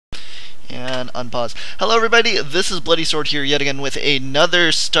and unpause. Hello everybody, this is Bloody Sword here yet again with another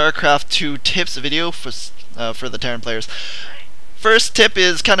StarCraft 2 tips video for the Terran players. First tip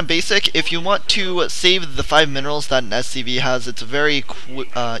is kind of basic. If you want to save the 5 minerals that an SCV has, it's a very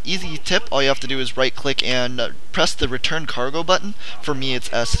easy tip. All you have to do is right click and press the return cargo button. For me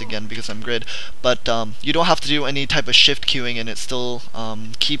it's S again because I'm grid, but you don't have to do any type of shift queuing and it still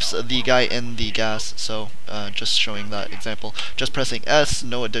keeps the guy in the gas. So just showing that example, just pressing S,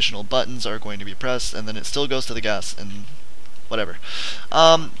 no additional buttons are going to be pressed, and then it still goes to the gas and whatever.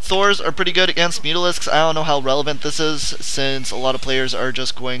 Thors are pretty good against Mutalisks. I don't know how relevant this is since a lot of players are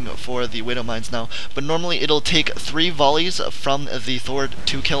just going for the Widow Mines now, but normally it'll take 3 volleys from the Thor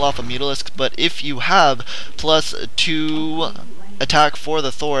to kill off a Mutalisk, but if you have +2 attack for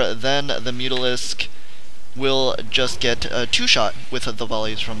the Thor, then the Mutalisk will just get 2-shot with the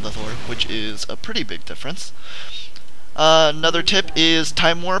volleys from the Thor, which is a pretty big difference. Another tip is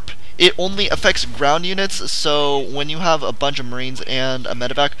Time Warp. It only affects ground units, so when you have a bunch of Marines and a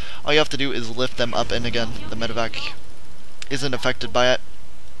medevac, all you have to do is lift them up, and again, the medevac isn't affected by it.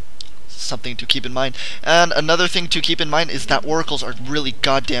 Something to keep in mind. And another thing to keep in mind is that oracles are really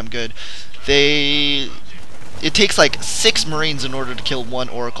goddamn good. It takes like 6 Marines in order to kill 1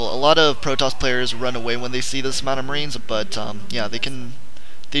 oracle. A lot of Protoss players run away when they see this amount of Marines, but yeah, they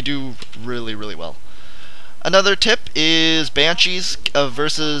do really, really well. Another tip is Banshees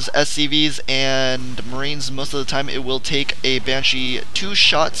versus SCVs and Marines. Most of the time it will take a Banshee 2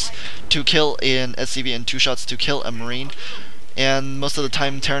 shots to kill an SCV and 2 shots to kill a Marine. And most of the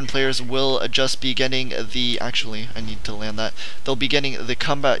time Terran players will just be getting actually I need to land that. They'll be getting the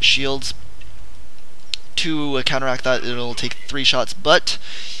combat shields. To counteract that, it'll take 3 shots, but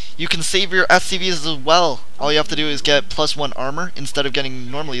you can save your SCVs as well. All you have to do is get +1 armor instead of getting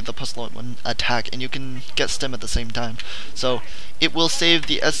normally the +1 attack, and you can get stim at the same time. So it will save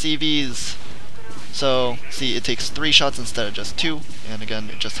the SCVs. So see, it takes 3 shots instead of just 2, and again,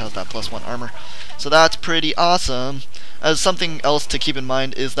 it just has that +1 armor. So that's pretty awesome. As something else to keep in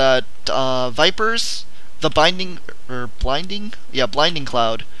mind is that Vipers, the blinding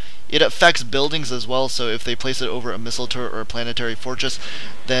cloud, it affects buildings as well, so if they place it over a missile turret or a planetary fortress,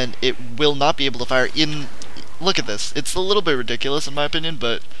 then it will not be able to fire in... Look at this. It's a little bit ridiculous in my opinion,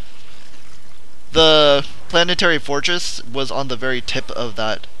 but the planetary fortress was on the very tip of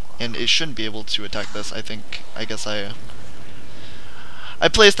that, and it shouldn't be able to attack this. I guess I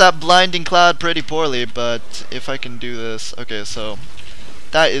placed that blinding cloud pretty poorly, but if I can do this... Okay, so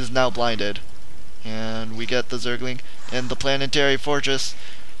that is now blinded, and we get the Zergling, and the planetary fortress,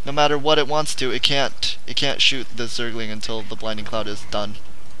 no matter what it wants to, it can't shoot the Zergling until the blinding cloud is done.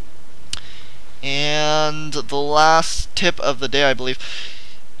 And the last tip of the day, I believe,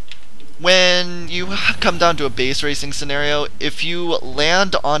 when you come down to a base racing scenario, if you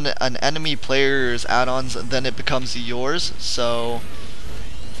land on an enemy player's add-ons, then it becomes yours. So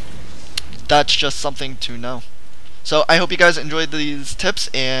that's just something to know. So I hope you guys enjoyed these tips,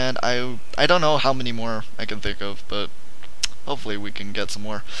 and I don't know how many more I can think of, but hopefully we can get some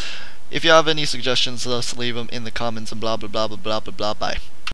more. If you have any suggestions, just leave them in the comments and blah blah blah blah blah blah blah. Bye.